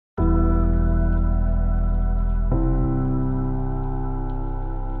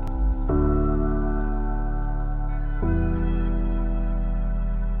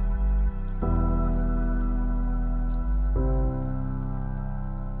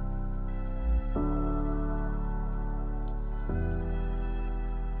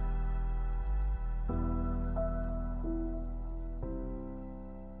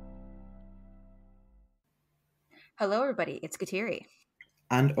Hello, everybody. It's Kateri,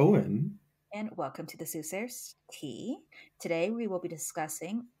 And Owen. and welcome to the Soothsayers Tea. Today, we will be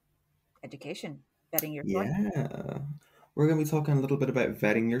discussing education, vetting your source. Yeah. We're going to be talking a little bit about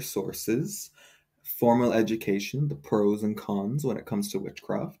vetting your sources, formal education, the pros and cons when it comes to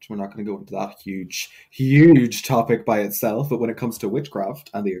witchcraft. We're not going to go into that huge topic by itself, but when it comes to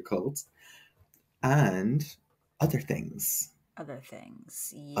witchcraft and the occult and other things. Other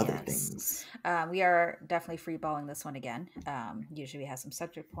things, Other yes. things. We are definitely freeballing this one again. Usually, we have some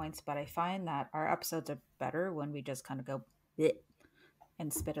subject points, but I find that our episodes are better when we just kind of go bleh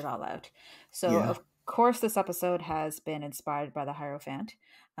and spit it all out. So, Yeah. of course, this episode has been inspired by the Hierophant,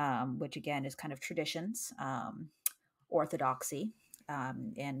 which again is kind of traditions, orthodoxy,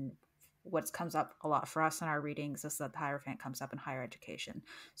 and what comes up a lot for us in our readings is that the Hierophant comes up in higher education.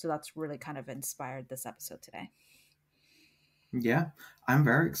 So that's really kind of inspired this episode today. Yeah, I'm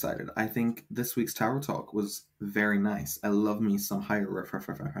very excited. I think this week's Tower Talk was very nice. I love me some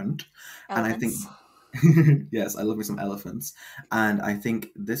Hierophant. And I think Elephants. yes, I love me some elephants. And I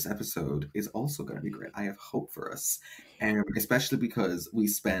think this episode is also going to be great. I have hope for us. Especially because we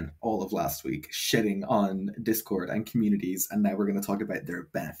spent all of last week shitting on Discord and communities, and now we're going to talk about their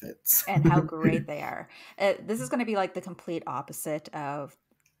benefits. And how great they are. This is going to be like the complete opposite of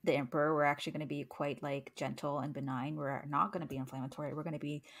the Emperor. We're actually going to be quite like gentle and benign. We're not going to be inflammatory. We're going to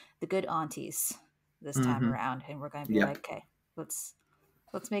be the good aunties this time Hmm. around, and we're going to be Yep. like, okay, let's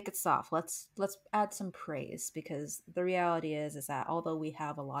make it soft. Let's add some praise, because the reality is that although we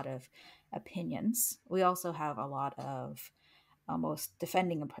have a lot of opinions, we also have a lot of almost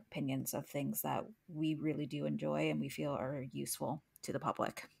defending opinions of things that we really do enjoy and we feel are useful to the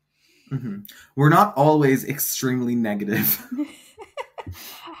public. Hmm. We're not always extremely negative.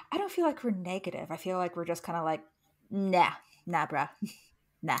 I don't feel like we're negative. I feel like we're just kind of like, nah, bruh,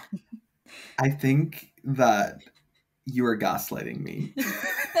 nah. I think that you are gaslighting me.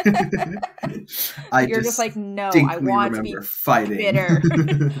 I You're just like, no, I distinctly want to remember be fighting. bitter.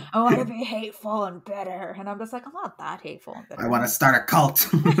 I want to be hateful and bitter. And I'm just like, I'm not that hateful and I bitter. want to start a cult.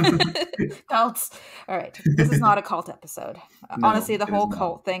 Cults. All right. This is not a cult episode. No, Honestly, the it is whole not.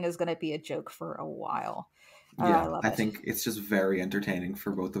 cult thing is going to be a joke for a while. I Yeah, love I it. think it's just very entertaining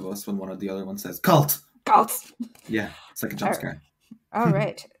for both of us when one or the other one says cult. Cults. Yeah, it's like a All jump right. scare. All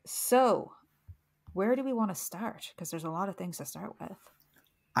right. So, where do we want to start? Because there's a lot of things to start with.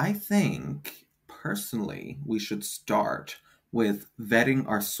 I think personally we should start with vetting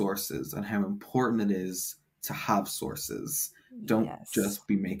our sources and how important it is to have sources. Don't Yes. just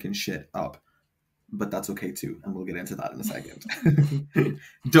be making shit up. But that's okay too, and we'll get into that in a second. It's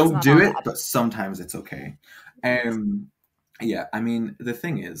Don't not do all it, bad. but sometimes it's okay. Yes. Yeah, I mean the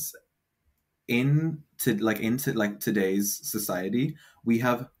thing is, into like today's society, we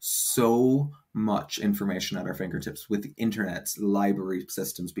have so much information at our fingertips with the internet's library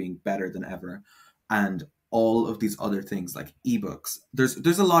systems being better than ever, and all of these other things like ebooks.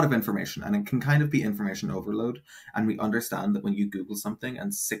 There's a lot of information, and it can kind of be information overload. And we understand that when you Google something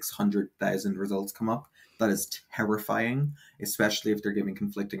and 600,000 results come up, that is terrifying, especially if they're giving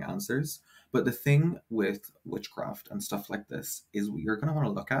conflicting answers. But the thing with witchcraft and stuff like this is what you're going to want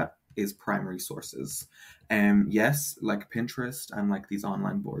to look at is primary sources. Yes, like Pinterest and like these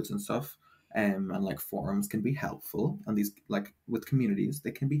online boards and stuff, and like forums can be helpful, and these like with communities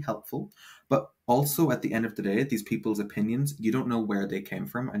they can be helpful. But also at the end of the day, these people's opinions, you don't know where they came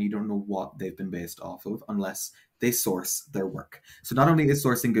from, and you don't know what they've been based off of unless they source their work. So not only is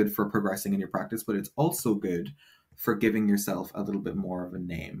sourcing good for progressing in your practice, but it's also good for giving yourself a little bit more of a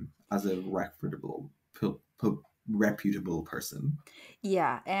name as a reputable person.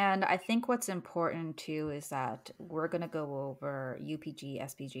 Yeah, and I think what's important too is that we're going to go over UPG,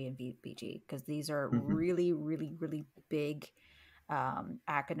 SPG, and VPG, because these are Hmm. really, really, really big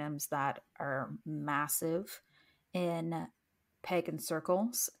acronyms that are massive in pagan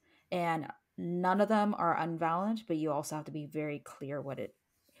circles, and none of them are unvalid, but you also have to be very clear what it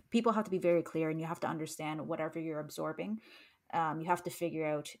people have to be very clear, and you have to understand whatever you're absorbing. You have to figure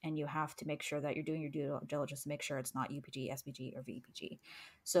out, and you have to make sure that you're doing your due diligence to make sure it's not UPG, SPG, or VPG.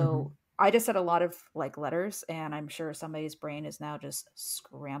 So Hmm. I just said a lot of like letters, and I'm sure somebody's brain is now just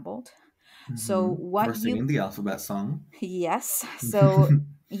scrambled. So Hmm. We're what you singing the alphabet song. yes, so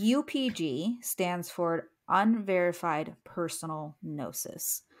UPG stands for unverified personal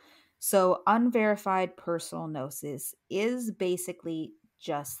gnosis. So unverified personal gnosis is basically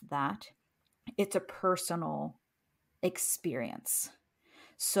just that. It's a personal experience.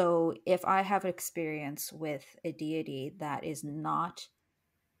 So if I have experience with a deity that is not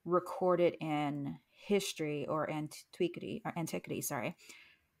recorded in history or antiquity, sorry,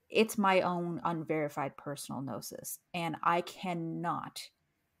 it's my own unverified personal gnosis, and I cannot,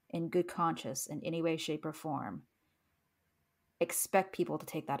 in good conscience, in any way, shape, or form, expect people to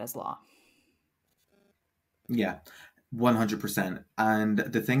take that as law. Yeah, 100%. And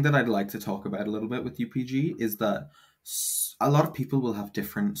the thing that I'd like to talk about a little bit with UPG is that a lot of people will have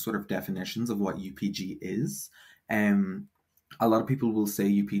different sort of definitions of what UPG is. Um, a lot of people will say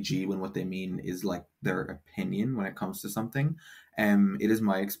UPG when what they mean is like their opinion when it comes to something. It is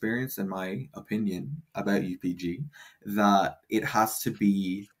my experience and my opinion about UPG that it has to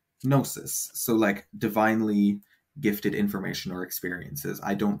be gnosis. So, like, divinely gifted information or experiences.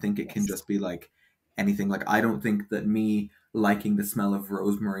 I don't think it can Yes. just be like anything. Like, I don't think that me liking the smell of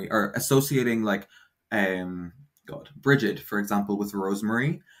rosemary or associating, like, God, Bridget, for example, with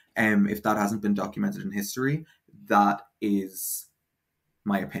rosemary, if that hasn't been documented in history, that is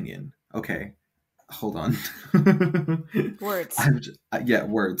my opinion. Okay, hold on. Words. Yeah,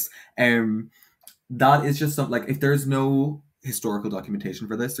 words. That is just something like, if there's no historical documentation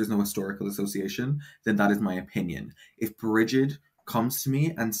for this, there's no historical association, then that is my opinion. If Bridget comes to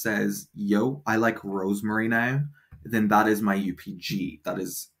me and says, "Yo, I like rosemary now," then that is my UPG. That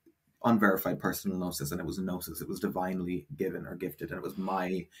is unverified personal gnosis, and it was gnosis. It was divinely given or gifted, and it was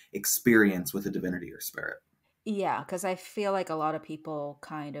my experience with a divinity or spirit. Yeah, because I feel like a lot of people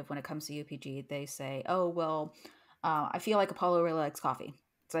kind of, when it comes to UPG, they say, "Oh, well, I feel like Apollo really likes coffee."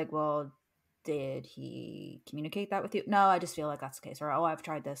 It's like, well, did he communicate that with you? No, I just feel like that's the case. Or, oh, I've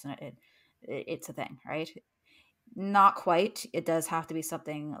tried this and it's a thing, right? Not quite. It does have to be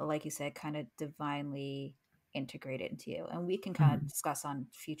something, like you said, kind of divinely integrated into you. And we can kind of Mhm. discuss on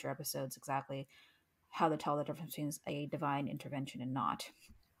future episodes exactly how to tell the difference between a divine intervention and not,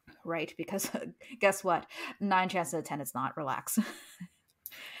 right? Because guess what? 9 chances out of 10, it's not. Relax.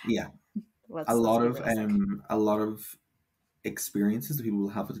 Yeah, Let's be realistic. a lot of experiences that people will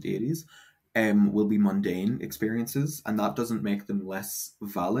have with the deities will be mundane experiences, and that doesn't make them less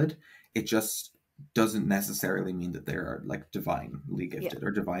valid. It just doesn't necessarily mean that they are like divinely Yeah, gifted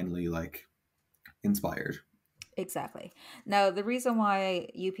or divinely like inspired. exactly. Now, the reason why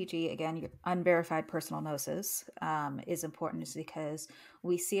UPG, again, your unverified personal gnosis, is important is because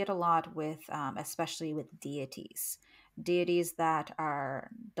we see it a lot with, especially with deities, deities that are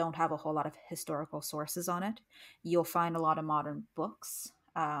don't have a whole lot of historical sources on it. You'll find a lot of modern books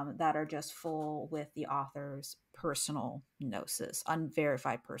that are just full with the author's personal gnosis,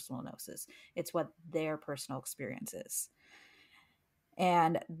 unverified personal gnosis. It's what their personal experience is.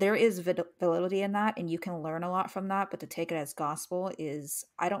 And there is validity in that, and you can learn a lot from that. But to take it as gospel is,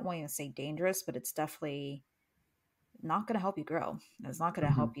 I don't want to say dangerous, but it's definitely not going to help you grow. It's not going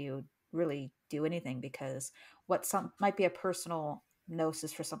to Hmm. help you really do anything, because what some might be a personal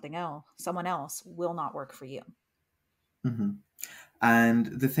gnosis for something else, someone else, will not work for you. Hmm. And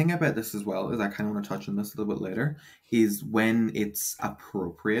the thing about this as well is, I kind of want to touch on this a little bit later, is when it's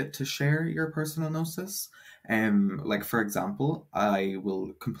appropriate to share your personal gnosis. Like, for example, I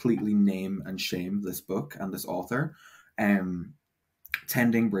will completely name and shame this book and this author. Um,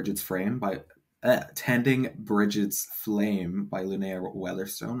 Tending Bridget's Frame by Tending Bridget's Flame by Linnea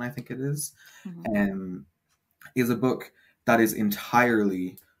Weatherstone, I think it Mhm. um, is a book that is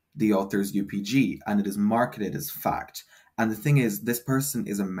entirely the author's UPG, and it is marketed as fact. And the thing is, this person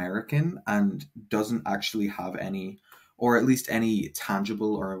is American and doesn't actually have any, or at least any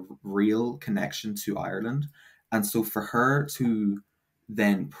tangible or real connection to Ireland. And so for her to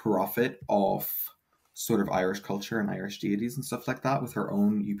then profit off sort of Irish culture and Irish deities and stuff like that with her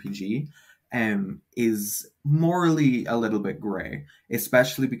own UPG is morally a little bit grey,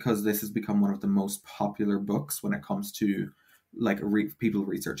 especially because this has become one of the most popular books when it comes to like people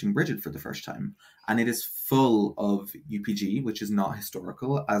researching Bridget for the first time. And it is full of UPG, which is not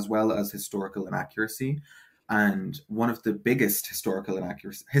historical, as well as historical inaccuracy. And one of the biggest historical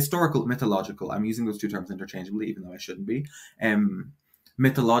inaccuracy, historical, mythological, I'm using those two terms interchangeably, even though I shouldn't be. Um,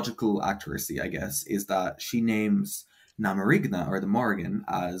 Mythological accuracy, I guess, is that she names Namarigna, or the Morrigan,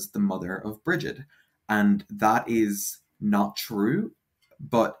 as the mother of Bridget. And that is not true.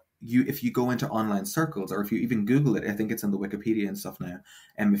 But if you go into online circles, or if you even Google it, I think it's in the Wikipedia and stuff now.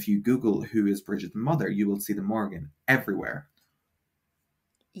 And if you Google who is Bridget the mother, you will see the Morgan everywhere.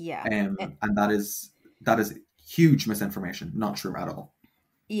 Yeah. And that is huge misinformation, not true at all.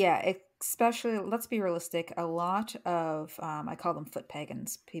 Yeah, especially, let's be realistic. A lot of, I call them foot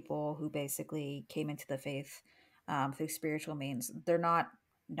pagans, people who basically came into the faith through spiritual means. They're not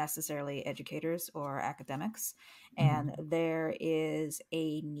necessarily educators or academics. And Mm-hmm. there is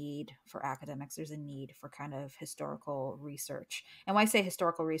a need for academics, there's a need for kind of historical research. And when I say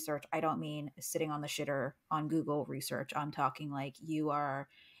historical research, I don't mean sitting on the shitter on Google research. I'm talking like you are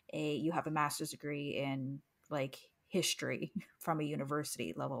you have a master's degree in like history from a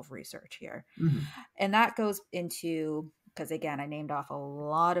university level of research here. Hmm. And that goes into, because again, I named off a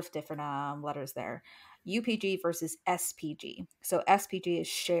lot of different letters there. UPG versus SPG. So SPG is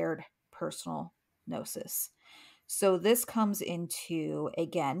shared personal gnosis. So this comes into,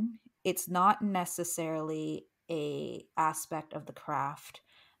 again, it's not necessarily a aspect of the craft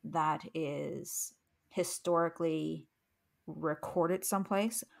that is historically recorded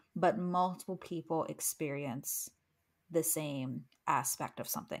someplace, but multiple people experience the same aspect of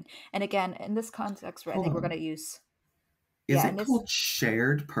something. And again, in this context, I Hold think we're going on. to use, Is yeah, it and this, called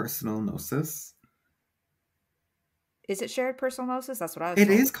shared personal gnosis? is it shared personal gnosis? That's what I was It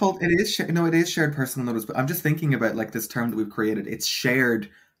is told. called, it is, no, it is shared personal notice, but I'm just thinking about like this term that we've created. It's shared,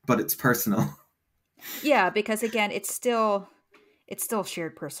 but it's personal. Yeah, because again, it's still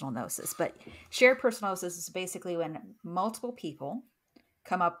shared personal gnosis, but shared personal gnosis is basically when multiple people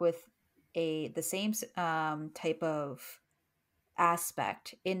come up with the same type of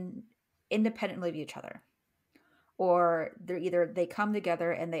aspect in independently of each other, or they come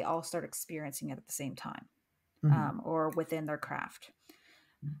together and they all start experiencing it at the same time, Mhm. or within their craft.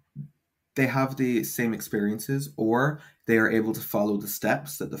 They have the same experiences, or they are able to follow the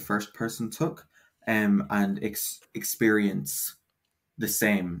steps that the first person took, and experience the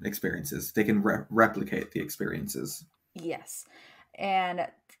same experiences. They can replicate the experiences. Yes. And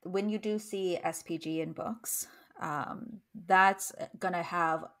when you do see SPG in books, that's going to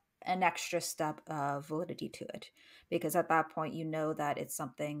have an extra step of validity to it. Because at that point, you know that it's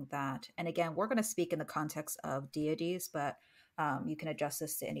something that, and again, we're going to speak in the context of deities, but you can adjust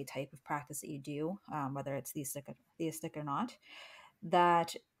this to any type of practice that you do, whether it's theistic or not.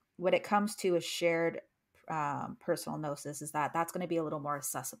 That when it comes to a shared personal gnosis, is that that's going to be a little more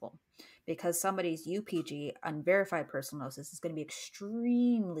accessible, because somebody's UPG, unverified personal gnosis, is going to be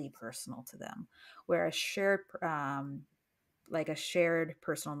extremely personal to them, whereas a shared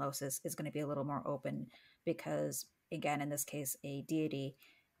personal gnosis is going to be a little more open, because again, in this case, a deity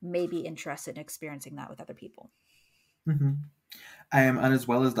may be interested in experiencing that with other people. Hmm. And as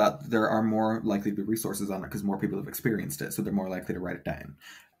well as that, there are more likely to be resources on it because more people have experienced it, so they're more likely to write it down.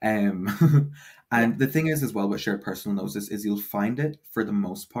 Yeah, And the thing is, as well, with shared personal gnosis is you'll find it for the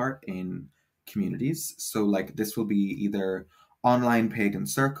most part in communities. So, like, this will be either online pagan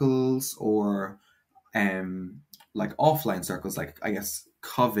circles or like offline circles, like I guess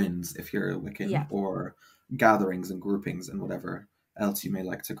covens if you're a yeah, Wiccan, or gatherings and groupings and whatever else you may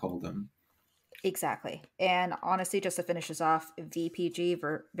like to call them. exactly. And honestly, just to finish this off, VPG,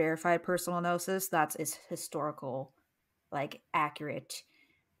 verified personal gnosis, that's is historical, like accurate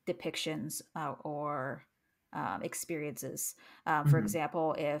depictions, or experiences. For Hmm.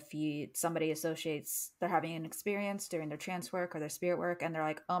 example, if somebody associates they're having an experience during their trance work or their spirit work, and they're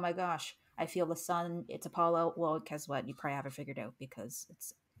like, "Oh my gosh, I feel the sun. It's Apollo." Well, guess what? You probably have it figured out because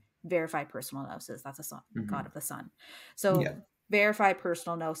it's verified personal gnosis. That's a sun, god Hmm. of the sun. Yeah. So verified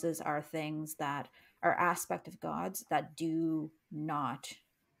personal gnosis are things that are aspect of gods that do not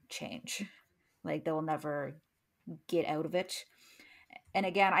change. Like they'll never get out of it. And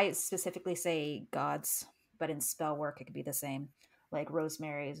again, I specifically say gods, but in spell work, it could be the same. Like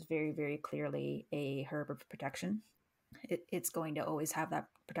rosemary is very, very clearly a herb of protection. It's going to always have that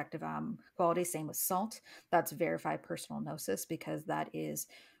protective quality. Same with salt. That's verified personal gnosis, because that is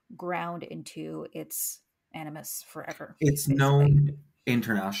ground into its animus forever, It's basically. known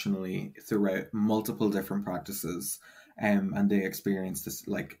internationally throughout multiple different practices, and they experience this,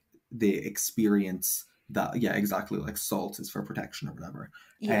 like they experience that, yeah, exactly, like salt is for protection or whatever.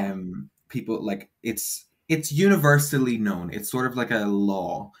 Yeah. People, like, it's universally known. It's sort of like a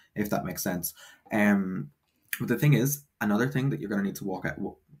law, if that makes sense. But the thing is, another thing that you're going to need to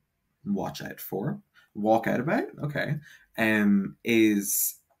watch out for, walk out about, okay,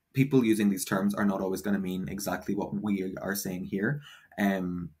 is people using these terms are not always going to mean exactly what we are saying here.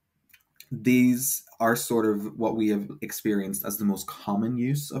 Um, these are sort of what we have experienced as the most common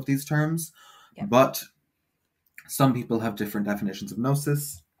use of these terms, Yep. but some people have different definitions of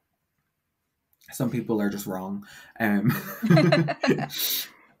gnosis. Some people are just wrong. Um,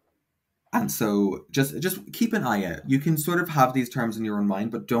 And so just keep an eye out. You can sort of have these terms in your own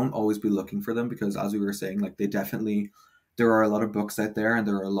mind, but don't always be looking for them, because as we were saying, like they definitely, there are a lot of books out there and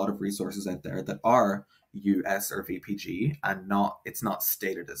there are a lot of resources out there that are US or VPG, and not, it's not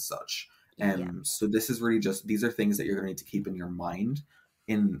stated as such. Yeah. So this is really just, these are things that you're going to need to keep in your mind,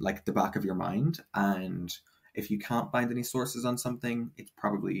 in like the back of your mind, and If you can't find any sources on something, it's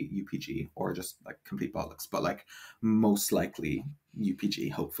probably UPG or just like complete bollocks. But like most likely UPG.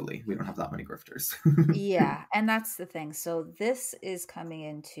 Hopefully, we don't have that many grifters. Yeah, and that's the thing. So this is coming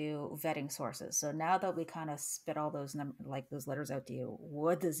into vetting sources. So now that we kind of spit all those like those letters out to you,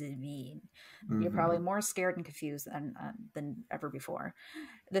 what does it mean? You're probably Hmm. more scared and confused than ever before.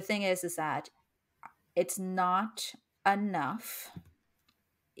 The thing is that it's not enough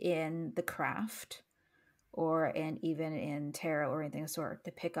in the craft or in even in tarot or anything of the sort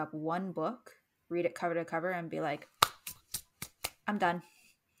to pick up one book, read it cover to cover, and be like, I'm done.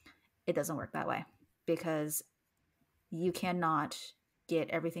 It doesn't work that way because you cannot get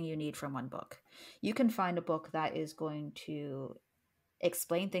everything you need from one book. You can find a book that is going to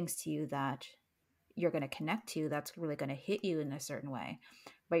explain things to you that you're going to connect to, that's really going to hit you in a certain way,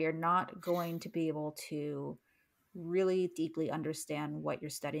 but you're not going to be able to really deeply understand what you're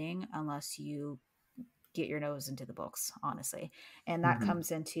studying unless you get your nose into the books, honestly. And that Hmm.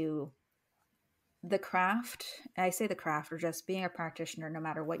 comes into the craft. I say the craft, or just being a practitioner, no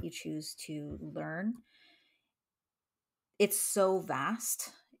matter what you choose to learn, it's so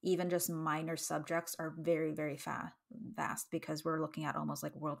vast. Even just minor subjects are very, very vast because we're looking at almost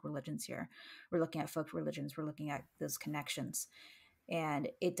like world religions here. We're looking at folk religions. We're looking at those connections, and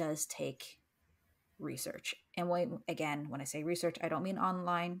it does take research. And when I say research, I don't mean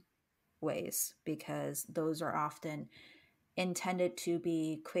online ways because those are often intended to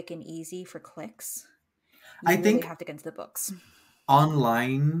be quick and easy for clicks. I You really think have to get into the books.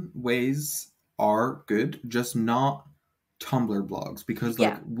 online ways are good, just not Tumblr blogs, because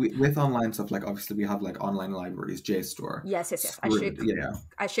like Yeah. with online stuff, like obviously we have like online libraries, JSTOR, Yes, yes, yes. Scribd, yeah.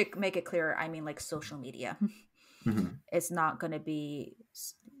 I should make it clear. I mean like social media. Hmm. It's not going to be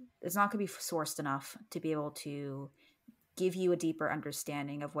it's not going to be sourced enough to be able to give you a deeper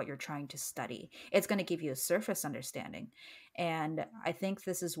understanding of what you're trying to study. It's going to give you a surface understanding. And I think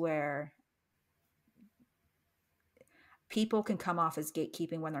this is where people can come off as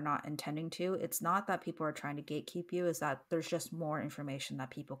gatekeeping when they're not intending to. It's not that people are trying to gatekeep you, is that there's just more information that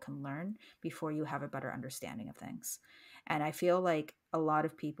people can learn before you have a better understanding of things. And I feel like a lot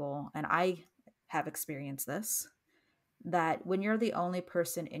of people, and I have experienced this, that when you're the only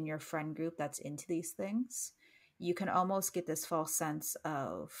person in your friend group that's into these things, you can almost get this false sense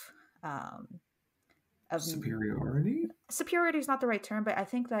um, of Superiority. superiority is not the right term, but I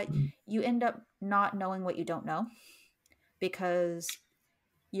think that Mm. you end up not knowing what you don't know because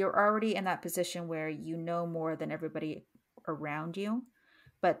you're already in that position where you know more than everybody around you,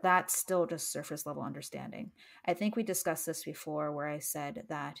 but that's still just surface level understanding. I think we discussed this before where I said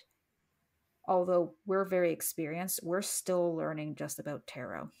that although we're very experienced, we're still learning just about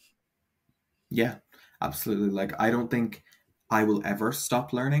tarot. Yeah, absolutely. Like, I don't think I will ever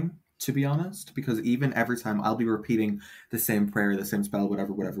stop learning, to be honest, because even every time I'll be repeating the same prayer, the same spell,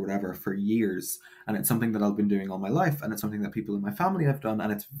 whatever, whatever, whatever, for years. And it's something that I've been doing all my life. And it's something that people in my family have done.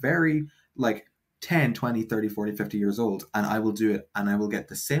 And it's very like 10, 20, 30, 40, 50 years old. And I will do it and I will get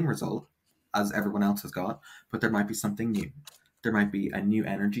the same result as everyone else has got. But there might be something new. There might be a new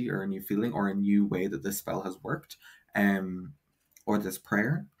energy or a new feeling or a new way that this spell has worked, um, or this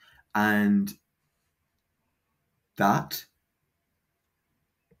prayer. And that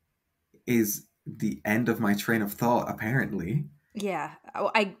is the end of my train of thought, apparently. Yeah,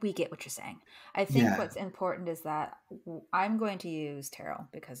 I we get what you're saying. I think Yeah, what's important is that I'm going to use tarot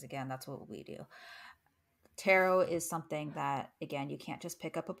because again, that's what we do. Tarot is something that again, you can't just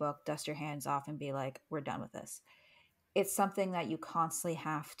pick up a book, dust your hands off and be like, we're done with this. It's something that you constantly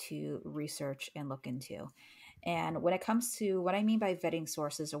have to research and look into. And when it comes to what I mean by vetting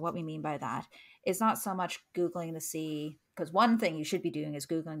sources or what we mean by that, it's not so much Googling to see, because one thing you should be doing is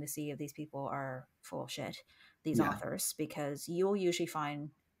Googling to see if these people are full of shit, these yeah, authors, because you'll usually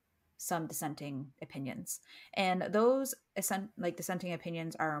find some dissenting opinions. And those dissenting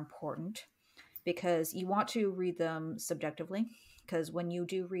opinions are important because you want to read them subjectively, because when you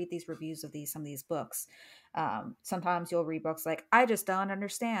do read these reviews of these some of these books, sometimes you'll read books like I just don't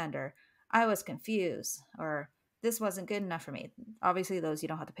understand, or I was confused, or this wasn't good enough for me. Obviously those you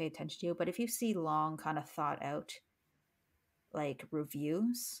don't have to pay attention to, but if you see long kind of thought out like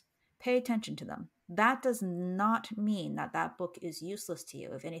reviews, pay attention to them. That does not mean that that book is useless to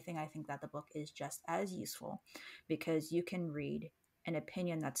you. If anything, I think that the book is just as useful because you can read an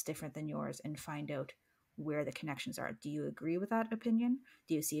opinion that's different than yours and find out where the connections are. Do you agree with that opinion?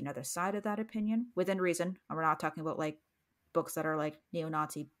 Do you see another side of that opinion within reason? And we're not talking about like books that are like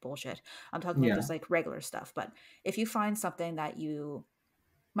neo-Nazi bullshit. I'm talking about yeah, just like regular stuff. But if you find something that you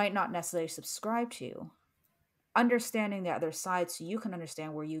might not necessarily subscribe to, understanding the other side so you can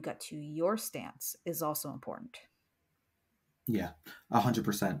understand where you get to your stance is also important. Yeah,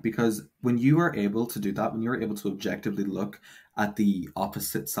 100%. Because when you are able to do that, when you're able to objectively look at the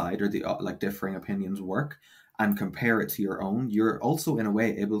opposite side or the like differing opinions work and compare it to your own, you're also in a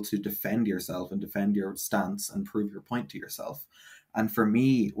way able to defend yourself and defend your stance and prove your point to yourself. And for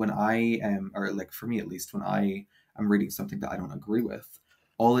me, when I am, or like for me at least, when I am reading something that I don't agree with,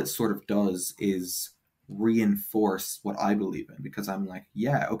 all it sort of does is reinforce what I believe in because I'm like,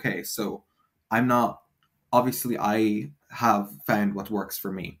 yeah, okay, so I'm not obviously I have found what works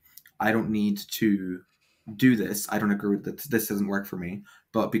for me. I don't need to do this. I don't agree with that. This doesn't work for me.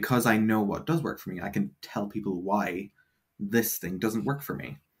 But because I know what does work for me, I can tell people why this thing doesn't work for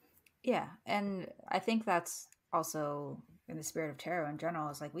me. Yeah, and I think that's also in the spirit of tarot in general.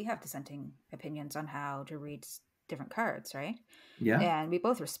 Is like we have dissenting opinions on how to read different cards, right? Yeah. And we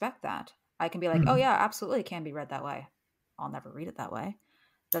both respect that. I can be like, oh Mm-hmm. yeah, absolutely, it can be read that way. I'll never read it that way.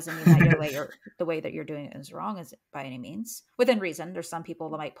 Doesn't mean that the way that you're doing it is wrong, is by any means. Within reason, there's some people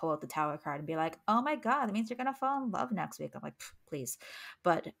that might pull out the Tower card and be like, "Oh my god, that means you're gonna fall in love next week." I'm like, please,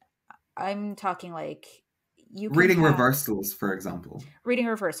 but I'm talking like you can Reading have reversals, for example. reading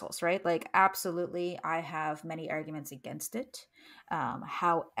reversals, right? Like, absolutely, I have many arguments against it.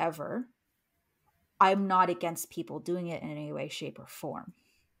 However, I'm not against people doing it in any way, shape, or form.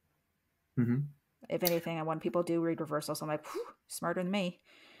 Mm-hmm. If anything, and when people do read reversals, I'm like, smarter than me.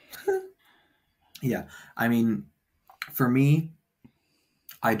 Yeah. I mean, for me,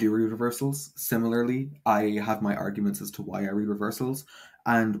 I do read reversals. Similarly, I have my arguments as to why I read reversals.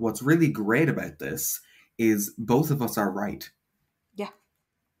 And what's really great about this is both of us are right. Yeah,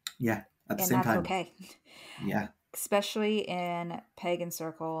 Yeah, at the and same that's time. okay. Yeah. Especially in pagan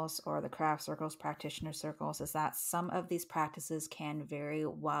circles or the craft circles, practitioner circles, is that some of these practices can very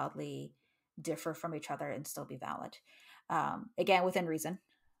wildly differ from each other and still be valid. Again, within reason.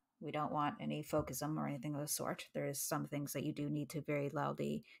 We don't want any folkism or anything of the sort. There's some things that you do need to very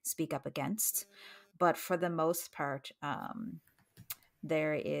loudly speak up against. But for the most part,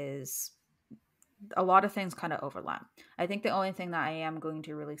 there is a lot of things kind of overlap. I think the only thing that I am going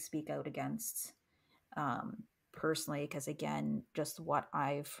to really speak out against personally, because again, just what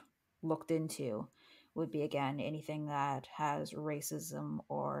I've looked into would be again anything that has racism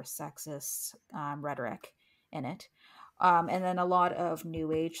or sexist rhetoric in it. And then a lot of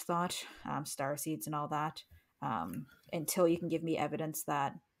new age thought, star seeds and all that. Until you can give me evidence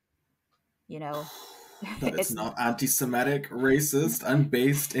that, you know, That it's it's not anti Semitic, racist, and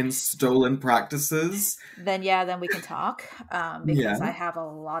based in stolen practices. then yeah, then we can talk, because Yeah. I have a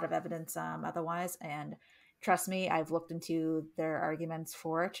lot of evidence otherwise. And trust me, I've looked into their arguments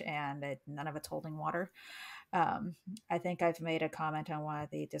for it, and none of it's holding water. Um, I think I've made a comment on one of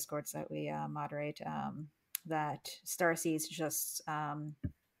the discords that we moderate, that Starseed is just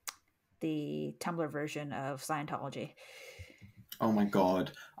the Tumblr version of Scientology. Oh my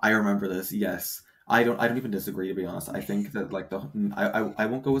god. I remember this, yes. I don't even disagree to be honest. I think that like I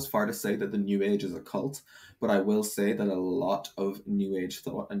won't go as far to say that the New Age is a cult, but I will say that a lot of New Age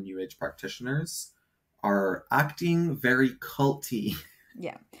thought and New Age practitioners are acting very culty.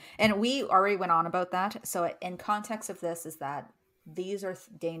 Yeah. And we already went on about that. So, in context of this, is that these are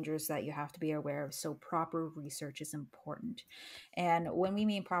dangers that you have to be aware of. So, proper research is important. And when we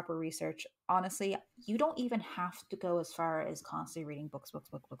mean proper research, honestly, you don't even have to go as far as constantly reading books.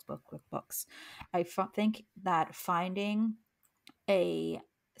 Think that finding a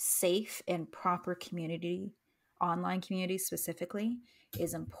safe and proper community, online community specifically,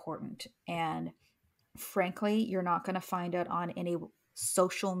 is important. And frankly, you're not going to find it on any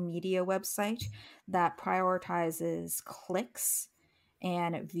social media website that prioritizes clicks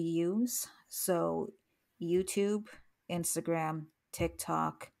and views. So, YouTube, Instagram,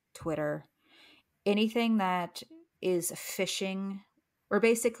 TikTok, Twitter, anything that is fishing, or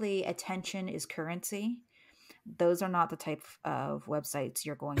basically attention is currency, those are not the type of websites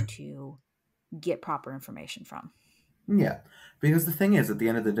you're going to get proper information from. Yeah, because the thing is, at the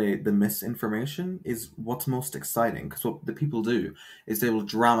end of the day, the misinformation is what's most exciting. Because what the people do is they will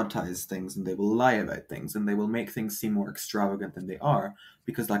dramatize things and they will lie about things and they will make things seem more extravagant than they are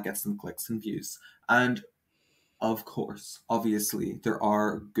because that gets them clicks and views. And of course, obviously, there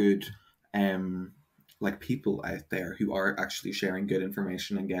are good, um, like people out there who are actually sharing good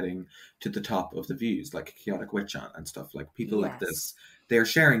information and getting to the top of the views, like Chaotic Witch and stuff. Like people like Yes. this, they're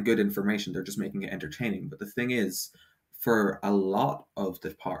sharing good information. They're just making it entertaining. But the thing is, for a lot of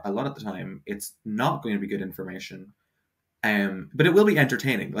the time, it's not going to be good information But it will be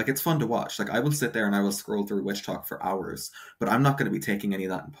entertaining. Like, it's fun to watch. Like, I will sit there and I will scroll through witch talk for hours, but I'm not going to be taking any of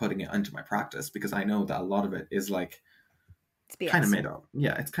that and putting it into my practice because I know that a lot of it is like It's kind of BS. made up.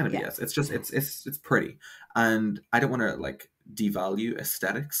 Yeah, it's kind of Yeah. BS. It's just it's pretty, and I don't want to like devalue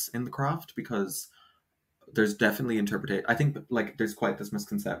aesthetics in the craft because there's definitely interpretation. I think like there's quite this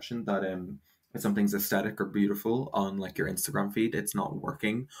misconception that if something's aesthetic or beautiful on like your Instagram feed, it's not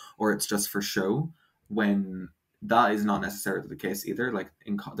working or it's just for show. When that is not necessarily the case either. Like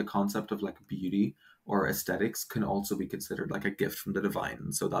the concept of like beauty or aesthetics can also be considered like a gift from the divine,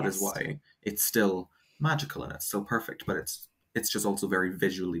 and so that is Yes. why it's still magical and it's still perfect, but it's just also very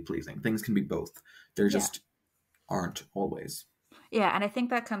visually pleasing. Things can be both. They're Yeah. just aren't always. Yeah, and I think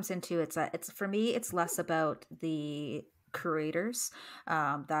that comes into it's for me it's less about the creators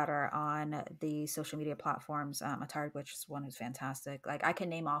that are on the social media platforms. Atari, which is one who's fantastic. Like I can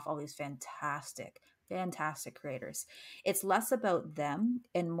name off all these fantastic creators. It's less about them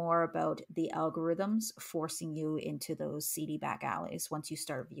and more about the algorithms forcing you into those seedy back alleys once you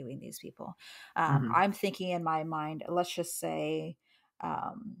start viewing these people. Hmm. I'm thinking in my mind, let's just say,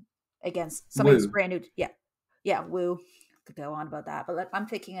 um, against somebody who's Woo. brand new. Yeah, yeah, woo, could go on about that. But I'm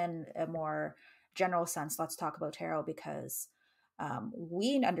thinking in a more general sense. Let's talk about tarot because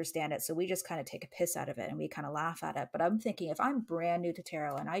we understand it, so we just kind of take a piss out of it and we kind of laugh at it. But I'm thinking if I'm brand new to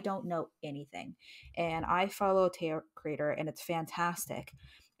tarot and I don't know anything, and I follow a tarot creator and it's fantastic,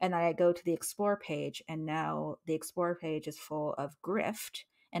 and then I go to the explore page and now the explore page is full of grift,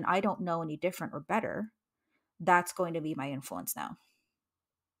 and I don't know any different or better, that's going to be my influence now.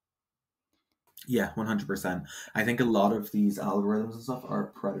 Yeah, 100%. I think a lot of these algorithms and stuff are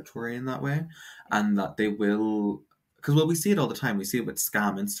predatory in that way, and that they will, because well, we see it all the time. We see it with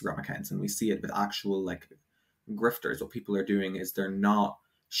scam Instagram accounts, and we see it with actual like grifters. What people are doing is they're not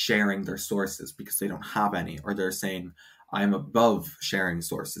sharing their sources because they don't have any, or they're saying I'm above sharing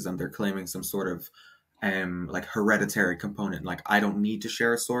sources, and they're claiming some sort of like hereditary component. Like I don't need to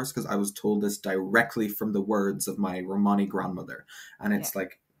share a source because I was told this directly from the words of my Romani grandmother, and Yeah. it's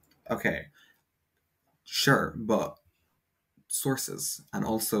like, okay, sure, but sources, and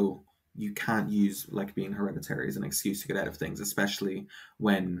also you can't use like being hereditary as an excuse to get out of things, especially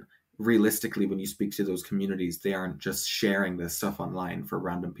when realistically when you speak to those communities they aren't just sharing this stuff online for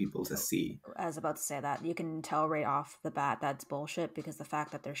random people to see. I was about to say that you can tell right off the bat that's bullshit because the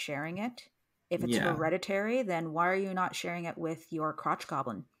fact that they're sharing it, if it's Yeah, hereditary, then why are you not sharing it with your crotch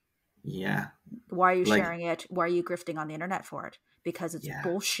goblin? yeah, Why are you like, sharing it? Why are you grifting on the internet for it? Because it's yeah,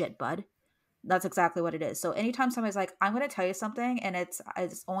 bullshit, bud. That's exactly what it is. So anytime somebody's like, "I'm going to tell you something," and it's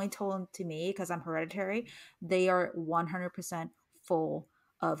only told to me because I'm hereditary, they are 100% full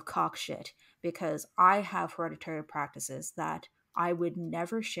of cock shit because I have hereditary practices that I would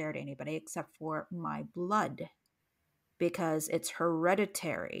never share to anybody except for my blood because it's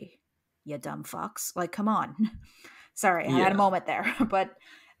hereditary. You dumb fucks! Like, come on. Sorry, I had a yeah, moment there, but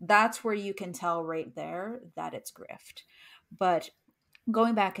that's where you can tell right there that it's grift. But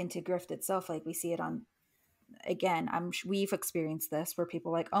going back into grift itself, like we see it on again, we've experienced this where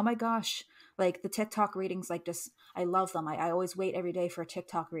people are like, oh my gosh, like the TikTok readings, like just I love them. I always wait every day for a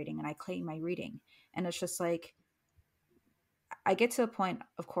TikTok reading and I claim my reading. And it's just like I get to a point,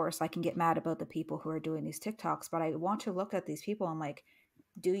 of course, I can get mad about the people who are doing these TikToks, but I want to look at these people and like,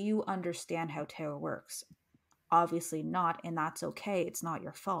 do you understand how tarot works? Obviously not, and that's okay. It's not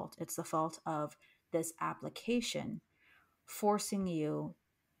your fault. It's the fault of this application forcing you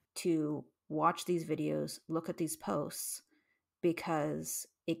to watch these videos, look at these posts because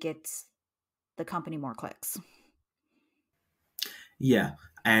it gets the company more clicks. yeah.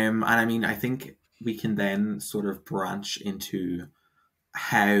 And I mean I think we can then sort of branch into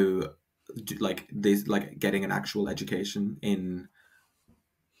how like this like getting an actual education in,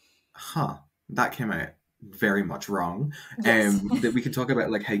 huh, that came out very much wrong. Yes. That we could talk about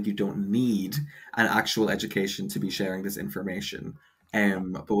like how you don't need an actual education to be sharing this information. Yeah.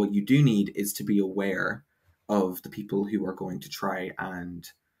 But what you do need is to be aware of the people who are going to try and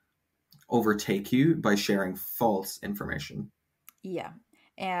overtake you by sharing false information. Yeah.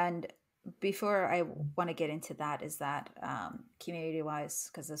 And before I want to get into that, is that community wise,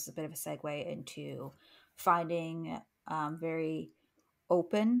 because this is a bit of a segue into finding very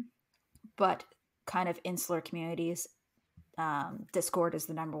open but kind of insular communities. Discord is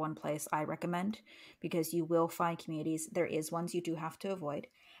the number one place I recommend because you will find communities. There is ones you do have to avoid,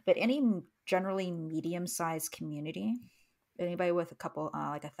 but any generally medium sized community, anybody with a couple,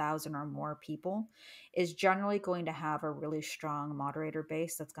 like 1,000 or more people, is generally going to have a really strong moderator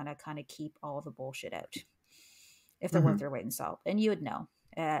base that's going to kind of keep all the bullshit out if they're worth Hmm. their weight in salt. And you would know.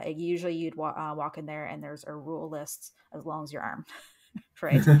 Usually you'd walk in there and there's a rule list as long as your arm,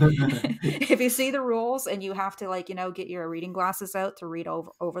 right? If you see the rules and you have to, like, get your reading glasses out to read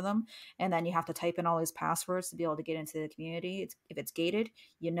over them, and then you have to type in all these passwords to be able to get into the community, if it's gated,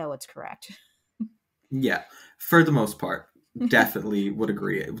 it's correct. Yeah, for the most part, definitely would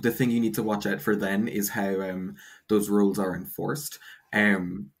agree. The thing you need to watch out for then is how those rules are enforced.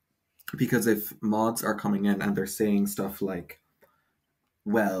 Um, because if mods are coming in and they're saying stuff like,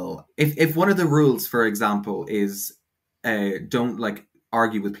 well, if one of the rules, for example, is don't like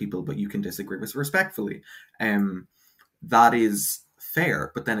argue with people, but you can disagree with respectfully, um, that is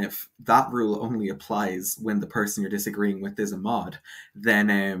fair. But then if that rule only applies when the person you're disagreeing with is a mod,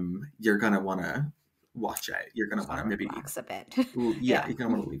 then you're gonna want to watch out. You're gonna Just want want to to maybe, relax a bit. yeah, Yeah. you're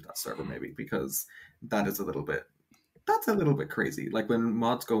gonna want to leave that server maybe because that is a little bit that's a little bit crazy. Like when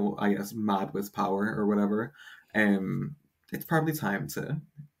mods go, I guess, mad with power or whatever, um, it's probably time to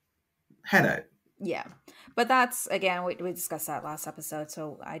head out. Yeah. But that's, again, we discussed that last episode,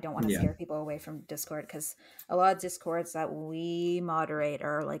 so I don't want to Yeah. scare people away from Discord, because a lot of Discords that we moderate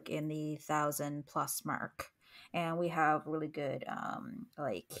are like in the 1,000+ mark. And we have really good,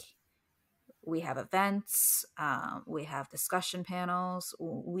 like, we have events, we have discussion panels,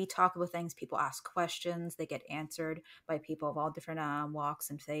 we talk about things, people ask questions, they get answered by people of all different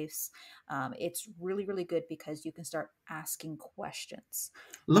walks and faiths. It's really, really good because you can start asking questions.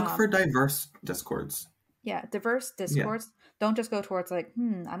 Look for um, diverse discords. yeah, diverse Yeah. discords. Don't just go towards like,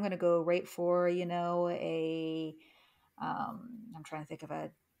 I'm gonna go right for, a I'm trying to think of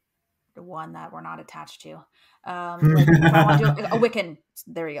the one that we're not attached to. Like, if I want to do a Wiccan,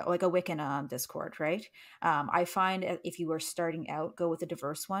 there you go, like a Wiccan Discord, right? I find if you are starting out, go with a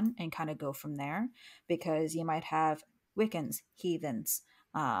diverse one and kind of go from there, because you might have Wiccans, heathens.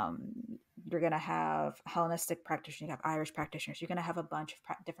 You're gonna have Hellenistic practitioners, you have Irish practitioners. You're gonna have a bunch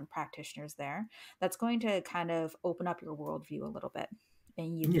of different practitioners there. That's going to kind of open up your worldview a little bit,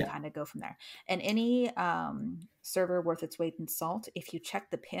 and you can Yeah. kind of go from there. And any server worth its weight in salt, if you check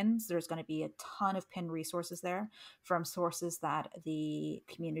the pins, there's going to be a ton of pin resources there from sources that the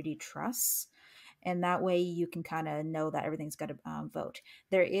community trusts. And that way you can kind of know that everything's got to vote.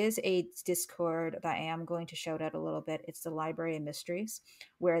 There is a Discord that I am going to shout out a little bit. It's the Library of Mysteries,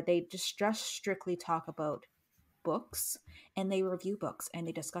 where they just strictly talk about books, and they review books and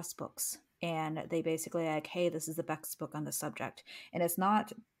they discuss books, and they basically like, hey, this is the best book on the subject. And it's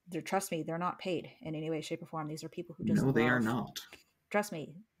not, they're, trust me, they're not paid in any way, shape, or form. These are people who just No, they are love, not. trust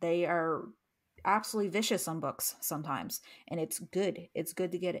me, they are absolutely vicious on books sometimes. And it's good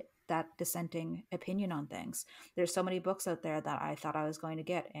to get that dissenting opinion on things. There's so many books out there that I thought I was going to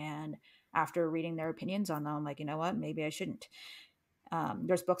get, and after reading their opinions on them, I'm like, you know what, maybe I shouldn't.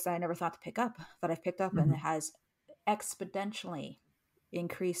 There's books that I never thought to pick up that I've picked up, and it Mhm. has exponentially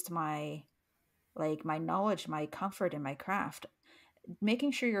increased my knowledge, my comfort in my craft.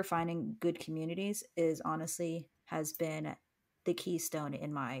 Making sure you're finding good communities is honestly has been the keystone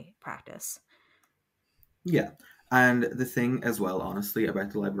in my practice. Yeah. And the thing as well, honestly,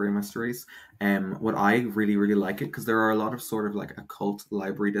 about the library mysteries, what I really, really like it because there are a lot of sort of like occult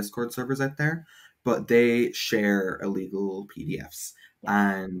library Discord servers out there, but they share illegal PDFs.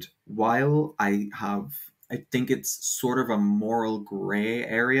 Yeah. And while I think it's sort of a moral gray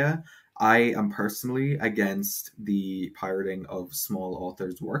area, I am personally against the pirating of small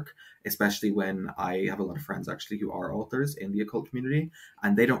authors' work, especially when I have a lot of friends actually who are authors in the occult community,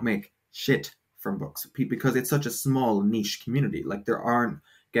 and they don't make shit from books because it's such a small niche community. Like there aren't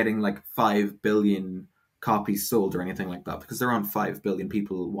getting like 5 billion copies sold or anything like that because there aren't 5 billion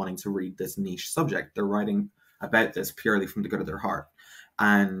people wanting to read this niche subject. They're writing about this purely from the good of their heart.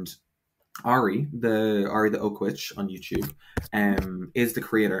 And Ari the Oak Witch on YouTube, is the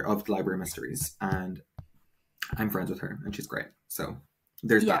creator of the Library Mysteries, and I'm friends with her, and she's great. So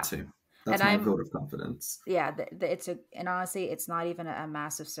there's that Yeah. too. And That's my I'm vote of confidence. yeah, and honestly, it's not even a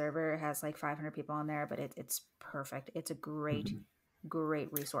massive server. It has like 500 people on there, but it's perfect. It's a great, Mhm.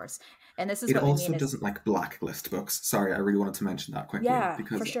 great resource. And this is It what we also mean is, doesn't like blacklist books. Sorry, I really wanted to mention that quickly yeah, for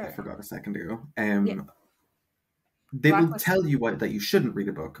because I sure. forgot a second ago. Yeah, They will blacklist. tell you that you shouldn't read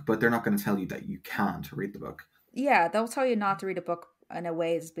a book, but they're not going to tell you that you can't read the book. Yeah, they'll tell you not to read a book in a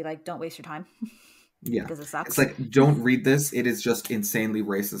way is be like, don't waste your time Yeah. because it It's sucks. like, don't read this. It is just insanely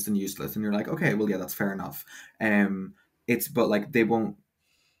racist and useless. And you're like, okay, well, yeah, that's fair enough. But like, they won't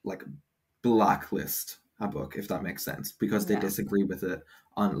like blacklist a book, if that makes sense, because they No. disagree with it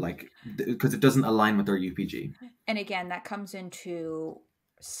on like, because it doesn't align with their UPG. And again, that comes into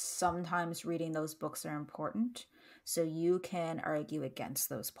sometimes reading those books are important. So you can argue against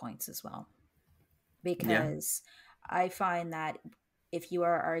those points as well. Yeah. Because I find that if you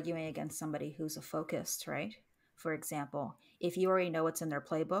are arguing against somebody who's a focused, right? For example, if you already know what's in their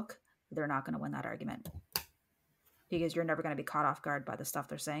playbook, they're not going to win that argument because you're never going to be caught off guard by the stuff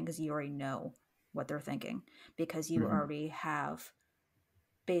they're saying because you already know what they're thinking because you Hmm. already have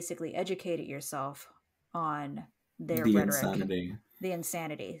basically educated yourself on their The rhetoric, insanity. the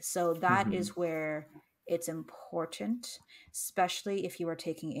insanity. So that Hmm. is where it's important, especially if you are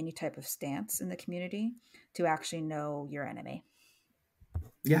taking any type of stance in the community, to actually know your enemy.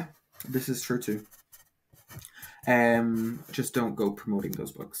 Yeah, this is true too. Just don't go promoting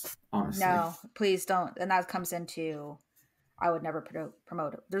those books, honestly. No, please don't. And that comes into I would never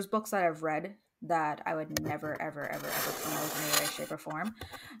promote it. There's books that I've read that I would never, ever, ever, ever promote in any way, shape, or form.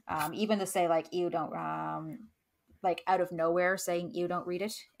 Even to say like you don't, like out of nowhere saying you don't read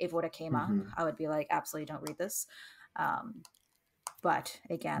it. If it would have came up, Hmm. I would be like, absolutely don't read this. Um, but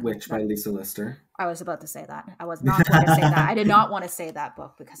again, Witch by that Lisa Lister. I was about to say that. I was not going to say that. I did not want to say that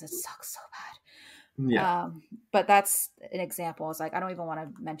book because it sucks so bad. Yeah. But that's an example. It's like I don't even want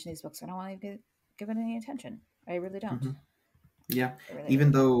to mention these books. I don't want to give it any attention. I really don't. Hmm. Yeah. I really,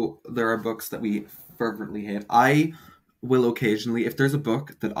 Even really don't. though there are books that we fervently hate, I will occasionally, if there's a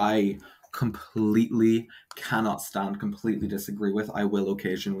book that I completely cannot stand, completely disagree with, I will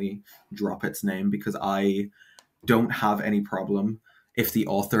occasionally drop its name because I don't have any problem if the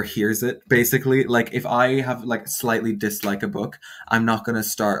author hears it. Basically, like if I have like slightly dislike a book, I'm not going to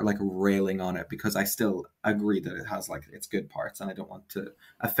start like railing on it because I still agree that it has like its good parts and I don't want to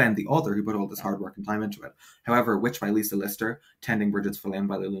offend the author who put all this Yeah. hard work and time into it. However, Witch by Lisa Lister, Tending Bridget's Flame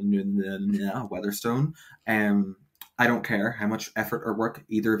by Weatherstone, I don't care how much effort or work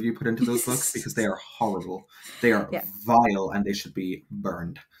either of you put into those books because they are horrible. They are Yeah. vile and they should be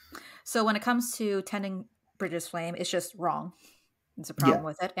burned. So when it comes to tending Bridget's flame, it's just wrong. It's a problem Yeah,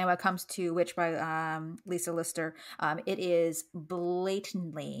 with it. And when it comes to Witch by Lisa Lister, it is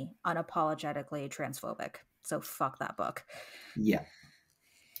blatantly, unapologetically transphobic. So fuck that book. yeah.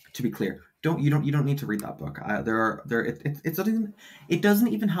 To be clear, you don't need to read that book. There are there it doesn't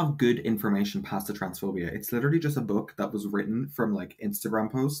even have good information past the transphobia. It's literally just a book that was written from like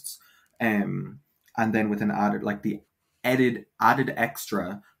Instagram posts, um, and then with an added like the added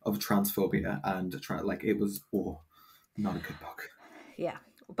extra of transphobia and like it was not a good book. Yeah.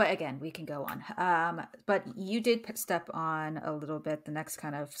 But again, we can go on. But you did step on a little bit the next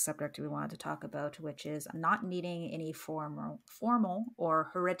kind of subject we wanted to talk about, which is not needing any formal or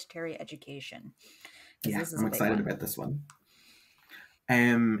hereditary education, because Yeah, this is I'm a big excited one. about this one.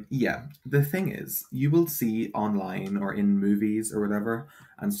 Yeah, the thing is, you will see online or in movies or whatever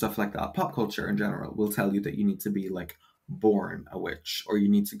and stuff like that. Pop culture in general will tell you that you need to be like born a witch or you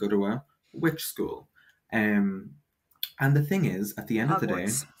need to go to a witch school. Um, and the thing is, at the end of the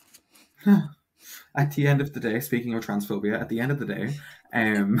day, Hogwarts. at the end of the day, speaking of transphobia, at the end of the day,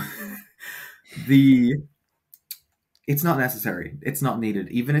 um, the it's not necessary. It's not needed.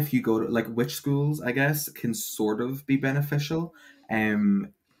 Even if you go to like witch schools, I guess, can sort of be beneficial.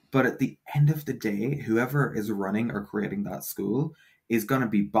 Um, but at the end of the day, whoever is running or creating that school is going to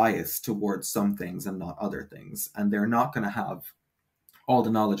be biased towards some things and not other things. And they're not going to have all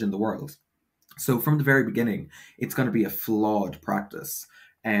the knowledge in the world. So from the very beginning, it's going to be a flawed practice.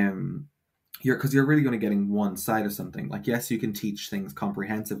 Um, because you're really going to getting one side of something. Like yes, you can teach things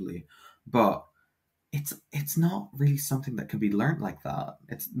comprehensively, but it's not really something that can be learned like that.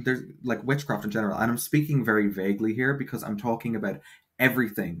 It's there's like witchcraft in general, and I'm speaking very vaguely here because I'm talking about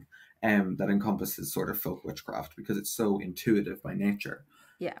everything that encompasses sort of folk witchcraft because it's so intuitive by nature.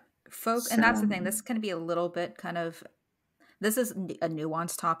 Yeah. Folk, and that's the So thing. This can be a little bit kind of this is a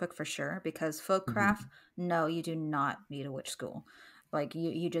nuanced topic for sure because folk craft, mhm, no, you do not need a witch school. Like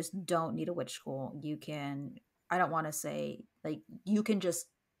you just don't need a witch school. You can I don't want to say like you can just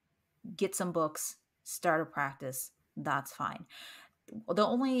get some books, start a practice, that's fine. The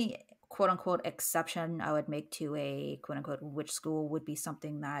only quote unquote exception I would make to a quote unquote witch school would be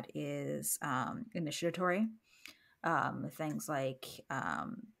something that is initiatory. Things like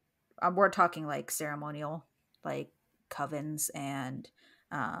we're talking like ceremonial, like covens and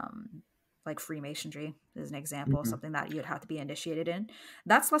um, like Freemasonry is an example of mhm. something that you'd have to be initiated in.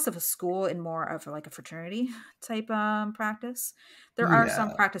 That's less of a school and more of like a fraternity type practice. There are some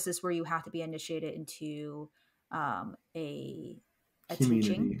Yeah, practices where you have to be initiated into a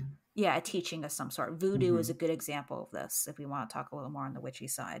teaching. community. Yeah, a teaching of some sort. Voodoo is a Hmm. good example of this. If we want to talk a little more on the witchy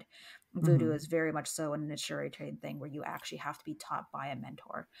side, voodoo is Hmm. very much so an initiatory thing where you actually have to be taught by a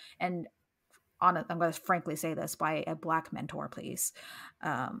mentor. And on I'm going to frankly say this by a black mentor, please.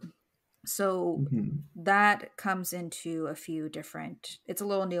 Um, so Hmm. that comes into a few different. It's a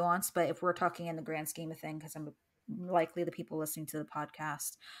little nuanced, but if we're talking in the grand scheme of thing, because I'm likely the people listening to the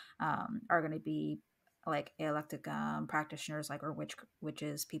podcast are going to be like electic practitioners, like, or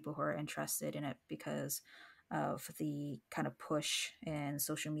witches, people who are interested in it because of the kind of push in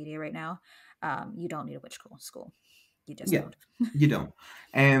social media right now. You don't need a witch school. You just Yeah, don't. you don't.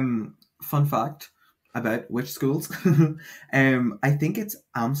 Fun fact about which schools. I think it's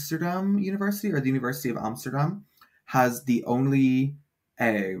Amsterdam University or the University of Amsterdam has the only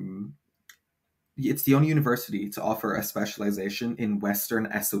um it's the only university to offer a specialization in Western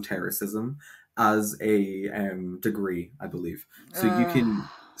esotericism as a degree, I believe. So you Uh, can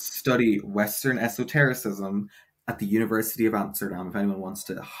study Western esotericism at the University of Amsterdam if anyone wants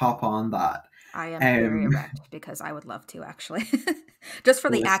to hop on that. I am very Um, erect because I would love to actually, just for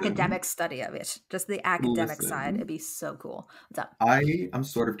the listen, academic study of it, just the academic side. It'd listen. be so cool. What's up? I am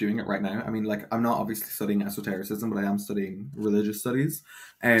sort of doing it right now. I mean, like, I'm not obviously studying esotericism, but I am studying religious studies.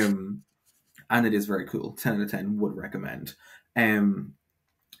 Um, and it is very cool. 10 out of 10 would recommend. Um,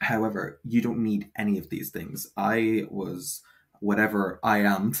 However, you don't need any of these things. I was whatever I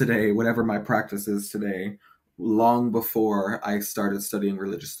am today, whatever my practice is today, long before I started studying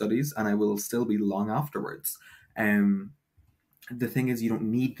religious studies, and I will still be long afterwards. Um, the thing is, you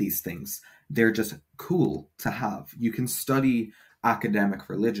don't need these things. They're just cool to have. You can study academic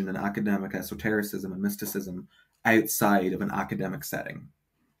religion and academic esotericism and mysticism outside of an academic setting.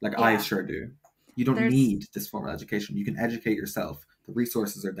 Like I Yeah, sure do. You don't there's need this formal education. You can educate yourself. The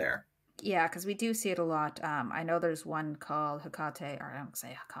resources are there. yeah, because we do see it a lot. I know there's one called Hecate, or I don't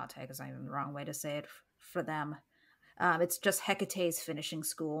say Hecate because I'm the wrong way to say it for them. It's just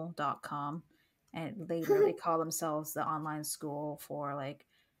hecatesfinishing.school.com, and they literally call themselves the online school for like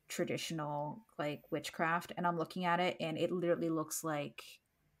traditional like witchcraft. And I'm looking at it, and it literally looks like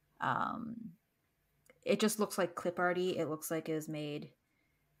um, it just looks like clip arty. It looks like it was made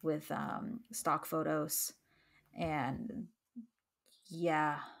with stock photos, and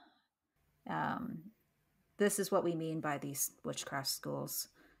yeah, um, this is what we mean by these witchcraft schools.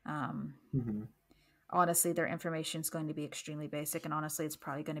 Um, Mhm. Honestly, their information is going to be extremely basic, and honestly, it's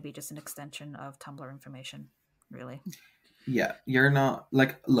probably going to be just an extension of Tumblr information, really. Yeah, you're not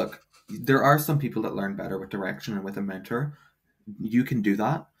like, look, there are some people that learn better with direction and with a mentor. You can do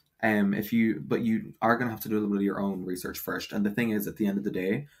that. If you, but you are going to have to do a little bit of your own research first. And the thing is, at the end of the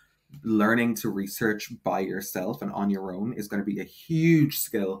day, learning to research by yourself and on your own is going to be a huge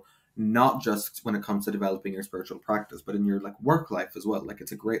skill, not just when it comes to developing your spiritual practice, but in your like work life as well. Like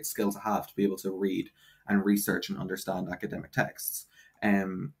it's a great skill to have to be able to read and research and understand academic texts.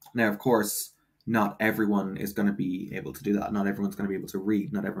 Now, of course, not everyone is going to be able to do that. Not everyone's going to be able to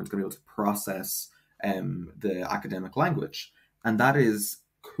read. Not everyone's going to be able to process the academic language, and that is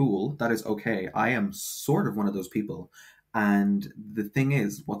cool. That is okay. I am sort of one of those people. And the thing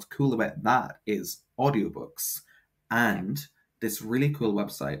is, what's cool about that is audiobooks Yep. and this really cool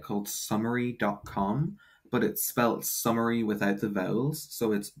website called summary.com, but it's spelled summary without the vowels.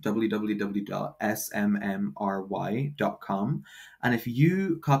 So it's www.smmry.com. And if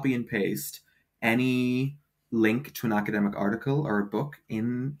you copy and paste any link to an academic article or a book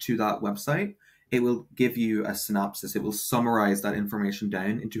into that website, it will give you a synopsis. It will summarize that information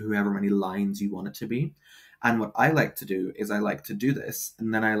down into however many lines you want it to be. And what I like to do is I like to do this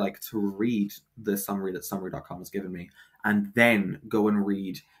and then I like to read the summary that summary.com has given me and then go and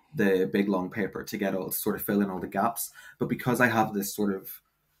read the big long paper to get all sort of fill in all the gaps. But because I have this sort of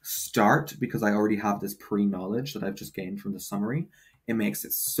start, because I already have this pre-knowledge that I've just gained from the summary, it makes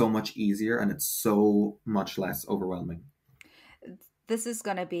it so much easier and it's so much less overwhelming. This is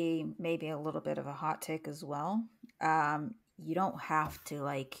going to be maybe a little bit of a hot take as well. You don't have to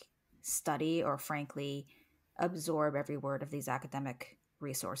like study or, frankly, absorb every word of these academic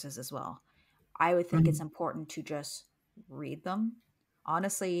resources as well. I would think it's Mhm. important to just read them.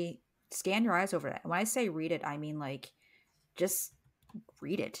 Honestly, scan your eyes over it. When I say read it, I mean like just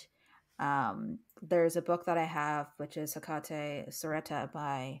read it. There's a book that I have, which is Hecate Soreta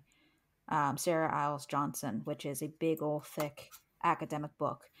by Sarah Iles Johnson, which is a big old thick academic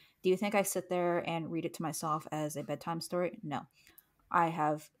book. Do you think I sit there and read it to myself as a bedtime story? No. I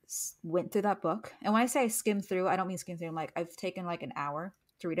have went through that book, and when I say skim through, I don't mean skim through. I'm like I've taken like an hour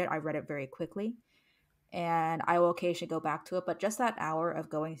to read it. I read it very quickly, and I will occasionally go back to it. But just that hour of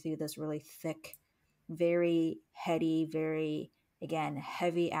going through this really thick, very heady, very, again,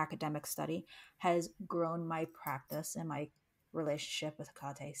 heavy academic study has grown my practice and my relationship with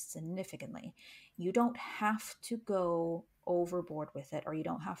Kate significantly. You don't have to go overboard with it, or you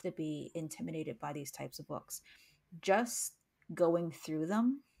don't have to be intimidated by these types of books. Just going through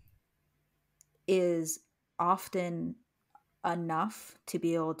them is often enough to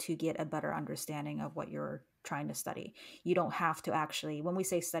be able to get a better understanding of what you're trying to study. You don't have to actually, when we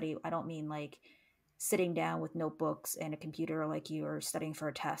say study, I don't mean like sitting down with notebooks and a computer like you are studying for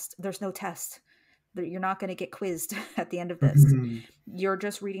a test. There's no test. You're not going to get quizzed at the end of this. You're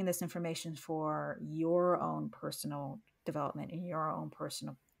just reading this information for your own personal development and your own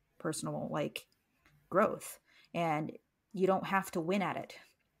personal like growth. And you don't have to win at it.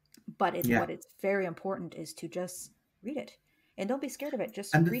 But Yeah. it's very important is to just read it. And don't be scared of it.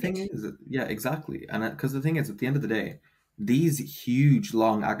 Just And the read thing it. is, yeah, exactly. And because the thing is, at the end of the day, these huge,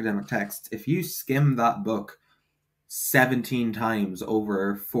 long academic texts, if you skim that book 17 times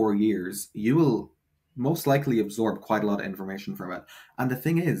over 4 years, you will most likely absorb quite a lot of information from it. And the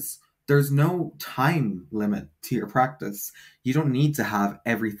thing is, there's no time limit to your practice. You don't need to have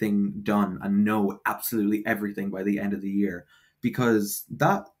everything done and know absolutely everything by the end of the year, because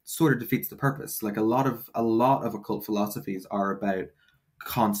that sort of defeats the purpose. Like a lot of occult philosophies are about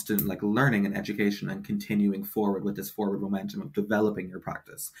constant like learning and education and continuing forward with this forward momentum of developing your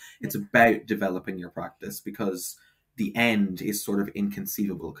practice. Yeah. It's about developing your practice, because the end is sort of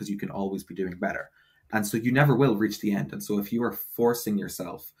inconceivable, because you can always be doing better. And so you never will reach the end. And so if you are forcing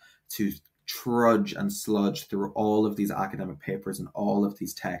yourself to trudge and sludge through all of these academic papers and all of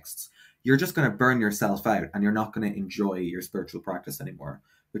these texts, you're just going to burn yourself out and you're not going to enjoy your spiritual practice anymore,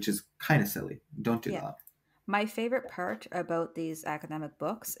 which is kind of silly. Don't do Yeah. that. My favorite part about these academic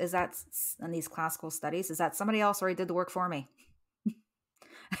books is that, and these classical studies, is that somebody else already did the work for me.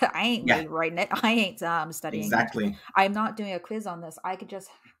 I ain't Yeah, writing it. I ain't studying it. exactly. I'm not doing a quiz on this. I just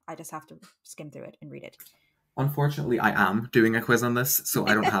have to skim through it and read it. Unfortunately, I am doing a quiz on this, so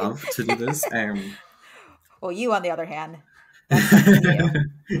I don't have to do this. Well, you, on the other hand, But that's up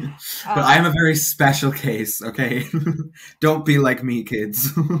to you. I am a very special case, okay? Don't be like me,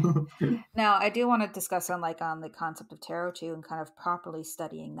 kids. Now, I do want to discuss on the concept of tarot too, and kind of properly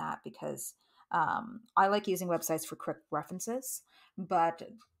studying that, because I like using websites for quick references. But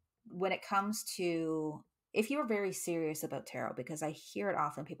when it comes to, if you're very serious about tarot, because I hear it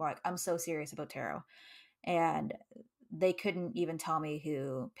often, people are like, I'm so serious about tarot, and they couldn't even tell me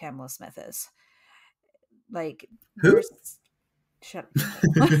who Pamela Smith is. Like, Who? there's shut your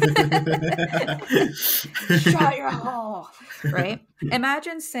hole. Shut your hole. Right?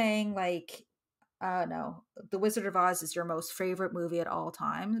 Imagine saying like, no, The Wizard of Oz is your most favorite movie at all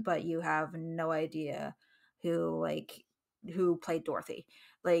times, but you have no idea who played Dorothy.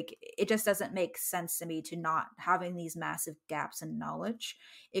 Like, it just doesn't make sense to me to not having these massive gaps in knowledge.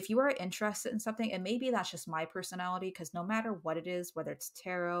 If you are interested in something, and maybe that's just my personality, because no matter what it is, whether it's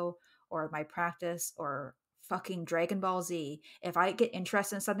tarot or my practice or fucking Dragon Ball Z, if I get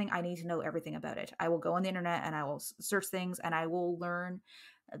interested in something, I need to know everything about it. I will go on the internet and I will search things and I will learn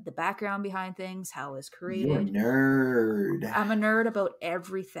the background behind things, how it's You created. nerd. I'm a nerd about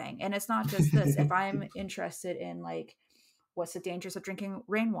everything. And it's not just this. If I'm interested in like what's the dangers of drinking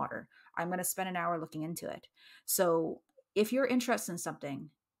rainwater, I'm going to spend an hour looking into it. So if you're interested in something,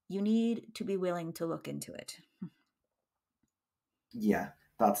 you need to be willing to look into it. Yeah,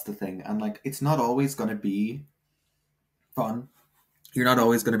 that's the thing. And like, it's not always going to be fun. You're not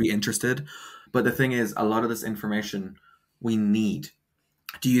always going to be interested. But the thing is, a lot of this information we need.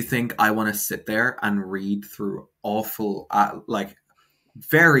 Do you think I want to sit there and read through awful, like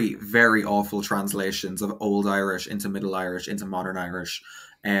very, very awful translations of Old Irish into Middle Irish into Modern Irish,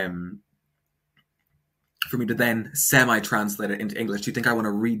 for me to then semi-translate it into English? Do you think I want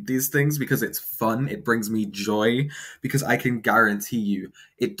to read these things because it's fun? It brings me joy? Because I can guarantee you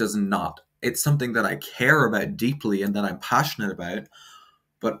it does not. It's something that I care about deeply and that I'm passionate about.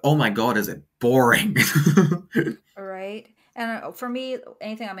 But oh my God, is it boring? All right. And for me,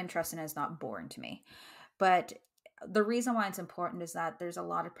 anything I'm interested in is not boring to me. But the reason why it's important is that there's a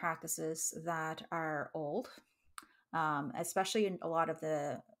lot of practices that are old, especially in a lot of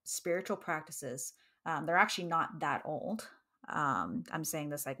the spiritual practices. They're actually not that old. I'm saying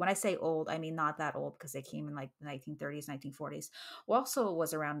this like when I say old, I mean not that old, because they came in like the 1930s, 1940s. Also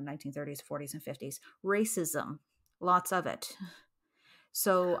was around the 1930s, 40s, and 50s. Racism, lots of it.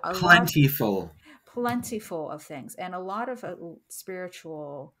 So a lot, Plentiful. plentiful of things, and a lot of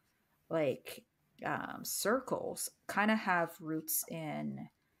spiritual like circles kind of have roots in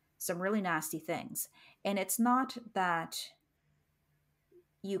some really nasty things. And it's not that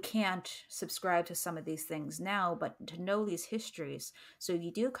you can't subscribe to some of these things now, but to know these histories. So if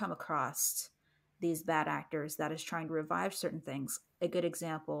you do come across these bad actors that is trying to revive certain things, a good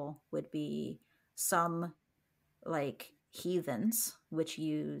example would be some like heathens, which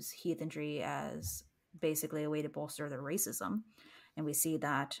use heathenry as basically a way to bolster their racism. And we see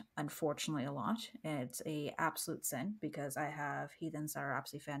that unfortunately a lot. And it's a absolute sin because I have heathens that are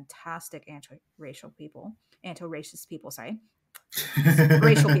absolutely fantastic anti-racist people, sorry,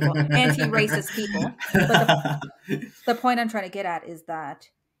 racial people, anti-racist people. But the point I'm trying to get at is that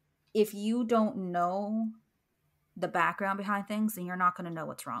if you don't know the background behind things, then you're not going to know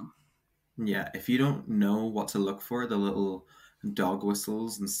what's wrong. Yeah, if you don't know what to look for, the little dog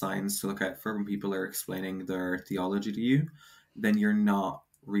whistles and signs to look out for when people are explaining their theology to you, then you're not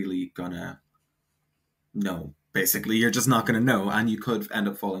really gonna know. Basically, you're just not gonna know, and you could end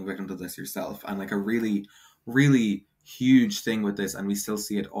up falling victim to this yourself. And like a really, really huge thing with this, and we still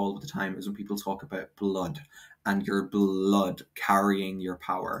see it all the time, is when people talk about blood and your blood carrying your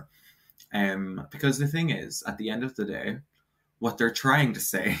power. Because the thing is, at the end of the day, what they're trying to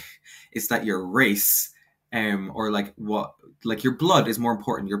say is that your race, or like your blood is more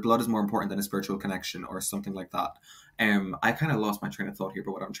important. Your blood is more important than a spiritual connection or something like that. I kind of lost my train of thought here,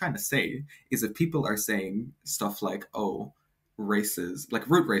 but what I'm trying to say is if people are saying stuff like, oh, races, like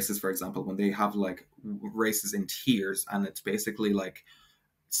root races, for example, when they have like races in tiers, and it's basically like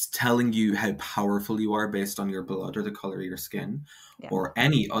it's telling you how powerful you are based on your blood or the color of your skin, Yeah. or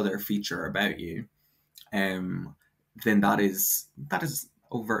any other feature about you, then that is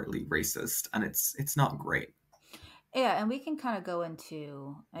overtly racist, and it's not great. Yeah, and we can kind of go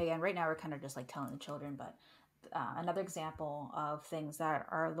into, again, right now we're kind of just like telling the children, but another example of things that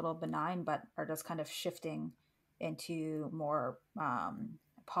are a little benign but are just kind of shifting into more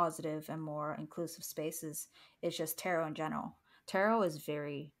positive and more inclusive spaces is just tarot in general. Tarot is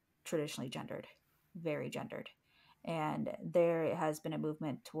very traditionally gendered, very gendered. And there has been a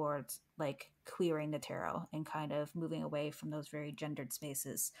movement towards like queering the tarot and kind of moving away from those very gendered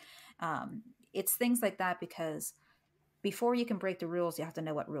spaces. It's things like that because before you can break the rules, you have to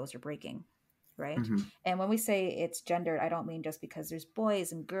know what rules you're breaking, right? Mm-hmm. And when we say it's gendered, I don't mean just because there's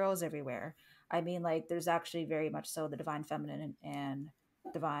boys and girls everywhere. I mean like there's actually very much so the divine feminine and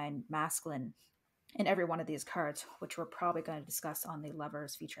divine masculine in every one of these cards, which we're probably going to discuss on the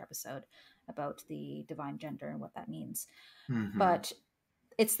lovers feature episode about the divine gender and what that means. Mm-hmm. But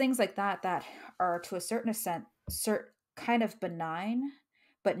it's things like that that are to a certain extent kind of benign,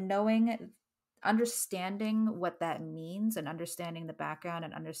 but understanding what that means and understanding the background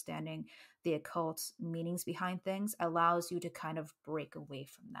and understanding the occult meanings behind things allows you to kind of break away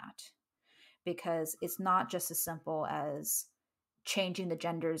from that, because it's not just as simple as changing the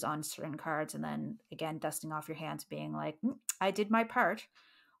genders on certain cards and then again dusting off your hands being like, I did my part.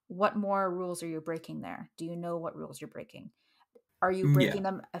 What more rules are you breaking there? Do you know what rules you're breaking? Are you Yeah, breaking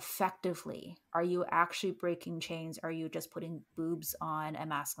them effectively? Are you actually breaking chains? Are you just putting boobs on a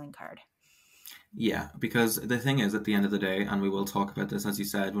masculine card? yeah. Because the thing is, at the end of the day, and we will talk about this, as you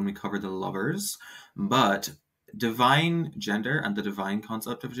said, when we cover the lovers, but divine gender and the divine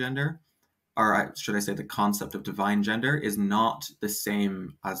concept of gender, or should I say the concept of divine gender, is not the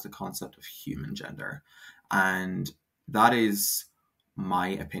same as the concept of human gender. And that is my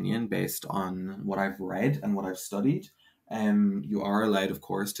opinion based on what I've read and what I've studied. You are allowed, of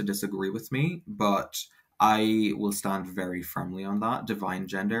course, to disagree with me, but I will stand very firmly on that. Divine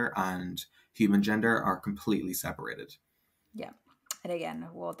gender and human gender are completely separated. Yeah. And again,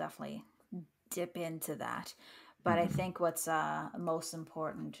 we'll definitely dip into that. But I Mm-hmm. think what's most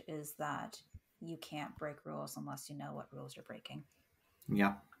important is that you can't break rules unless you know what rules you're breaking.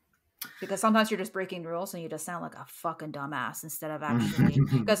 Yeah. Because sometimes you're just breaking rules and you just sound like a fucking dumbass instead of actually.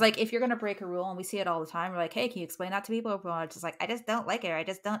 Because, like, if you're going to break a rule, and we see it all the time, we're like, hey, can you explain that to people? People just like, I just don't like it. Or I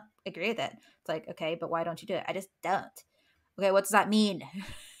just don't agree with it. It's like, okay, but why don't you do it? I just don't. Okay, what does that mean?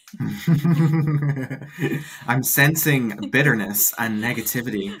 I'm sensing bitterness and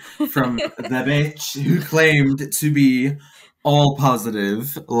negativity from the bitch who claimed to be all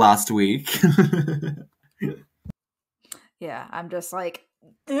positive last week. Yeah, I'm just like,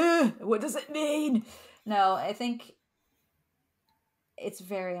 what does it mean? No, I think it's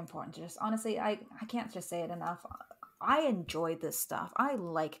very important to just honestly, I can't just say it enough. I enjoy this stuff. I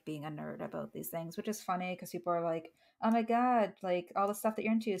like being a nerd about these things, which is funny because people are like, oh my God, like all the stuff that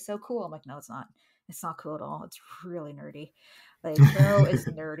you're into is so cool. I'm like, no, it's not. It's not cool at all. It's really nerdy. Like tarot is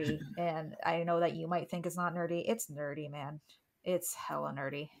nerdy. And I know that you might think it's not nerdy. It's nerdy, man. It's hella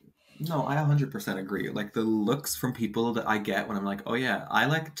nerdy. No, I 100% agree. Like the looks from people that I get when I'm like, oh yeah, I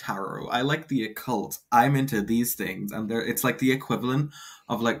like tarot, I like the occult, I'm into these things. And it's like the equivalent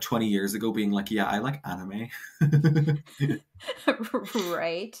of like 20 years ago being like, yeah, I like anime.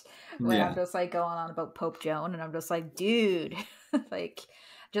 Right? When I'm Yeah. just like going on about Pope Joan and I'm just like, dude, like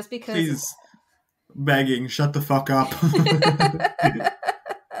just because Please, begging, shut the fuck up.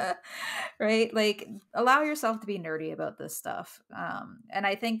 Right? Like, allow yourself to be nerdy about this stuff. And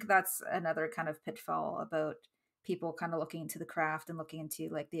I think that's another kind of pitfall about people kind of looking into the craft and looking into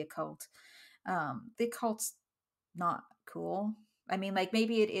like the occult. The occult's not cool. I mean, like,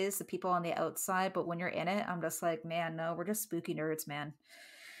 maybe it is the people on the outside, but when you're in it, I'm just like, man, no, we're just spooky nerds, man.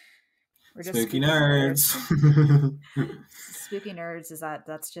 We're just Spooky spooky nerds. nerds. Spooky nerds is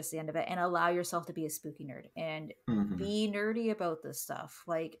that's just the end of it. And allow yourself to be a spooky nerd and Mhm. be nerdy about this stuff.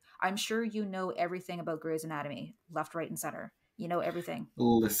 Like, I'm sure you know everything about Grey's Anatomy, left, right, and center. You know everything.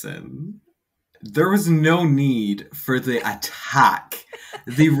 Listen, there was no need for the attack,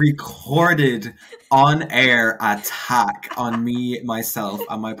 the recorded on-air attack on me, myself,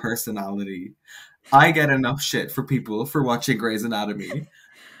 and my personality. I get enough shit for people for watching Grey's Anatomy.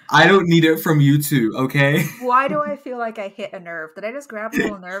 I don't need it from you two, okay? Why do I feel like I hit a nerve? Did I just grab a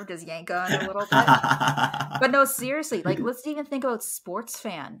little nerve, just yank on it a little bit? But no, seriously, like, let's even think about sports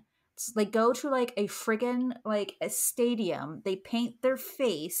fan. Like, go to like a friggin' like a stadium, they paint their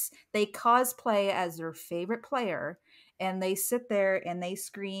face, they cosplay as their favorite player, and they sit there and they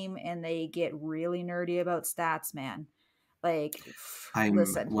scream and they get really nerdy about stats, man. Like, I'm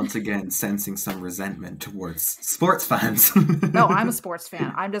listen. once again sensing some resentment towards sports fans. No, I'm a sports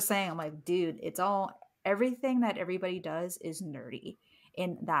fan. I'm just saying, I'm like, dude, it's all, everything that everybody does is nerdy,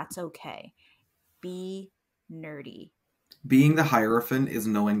 and that's okay. Be nerdy. Being the Hierophant is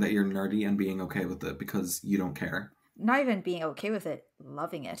knowing that you're nerdy and being okay with it because you don't care. Not even being okay with it,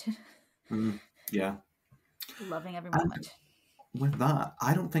 loving it. Yeah. Loving every And moment. with that,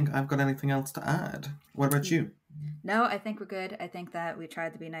 I don't think I've got anything else to add. What about you? No, I think we're good. I think that we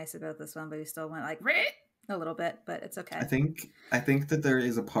tried to be nice about this one, but we still went like a little bit, but it's okay. I think that there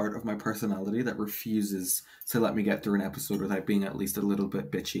is a part of my personality that refuses to let me get through an episode without being at least a little bit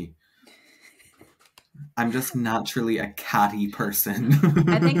bitchy. I'm just naturally a catty person.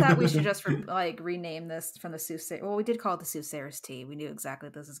 I think that we should just like rename this from the Soothsayer. Well, we did call it the Soothsayer's Tea. We knew exactly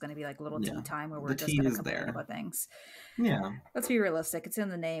this is going to be like a little tea time where we're The just tea going to is complain there. about things. Yeah. Let's be realistic. It's in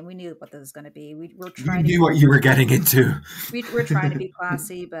the name. We knew what this was going to be. We're You trying knew to what you were getting into. we're trying to be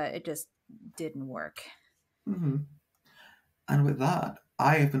classy, but it just didn't work. Mm-hmm. And with that,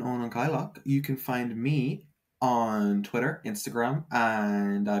 I have been Owen Kylock. You can find me on Twitter, Instagram,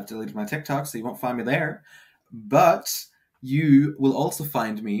 and I've deleted my TikTok, so you won't find me there. But you will also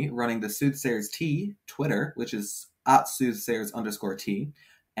find me running the Soothsayers Tea Twitter, which is at soothsayers_T.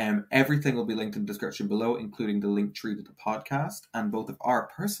 Everything will be linked in the description below, including the link tree to the podcast and both of our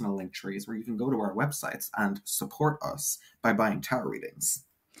personal link trees where you can go to our websites and support us by buying tarot readings.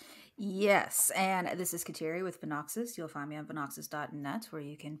 Yes, and this is Kateri with Vinoxus. You'll find me on vinoxus.net where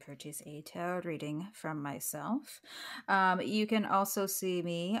you can purchase a tarot reading from myself. You can also see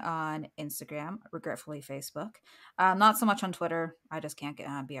me on Instagram, regretfully Facebook. Not so much on Twitter. I just can't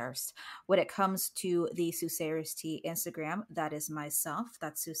be arsed. When it comes to the Soothsayers Tea Instagram, that is myself.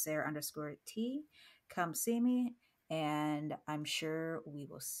 That's Soothsayer_T. Come see me, and I'm sure we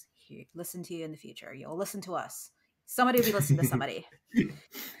will listen to you in the future. You'll listen to us. Somebody will be listening to somebody.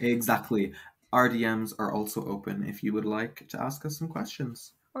 Exactly. Our DMs are also open if you would like to ask us some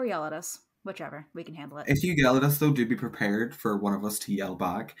questions. Or yell at us. Whichever. We can handle it. If you yell at us, though, do be prepared for one of us to yell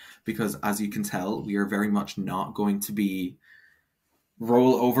back, because as you can tell, we are very much not going to be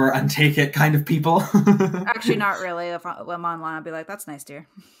roll over and take it kind of people. Actually, not really. If I'm online, I'll be like, that's nice, dear.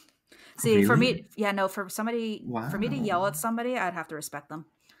 See, really? for me, yeah, no, for somebody, Wow. for me to yell at somebody, I'd have to respect them.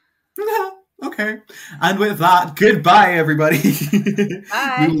 Okay. And with that, goodbye, everybody.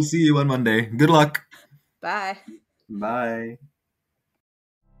 Bye. We will see you on Monday. Good luck. Bye. Bye.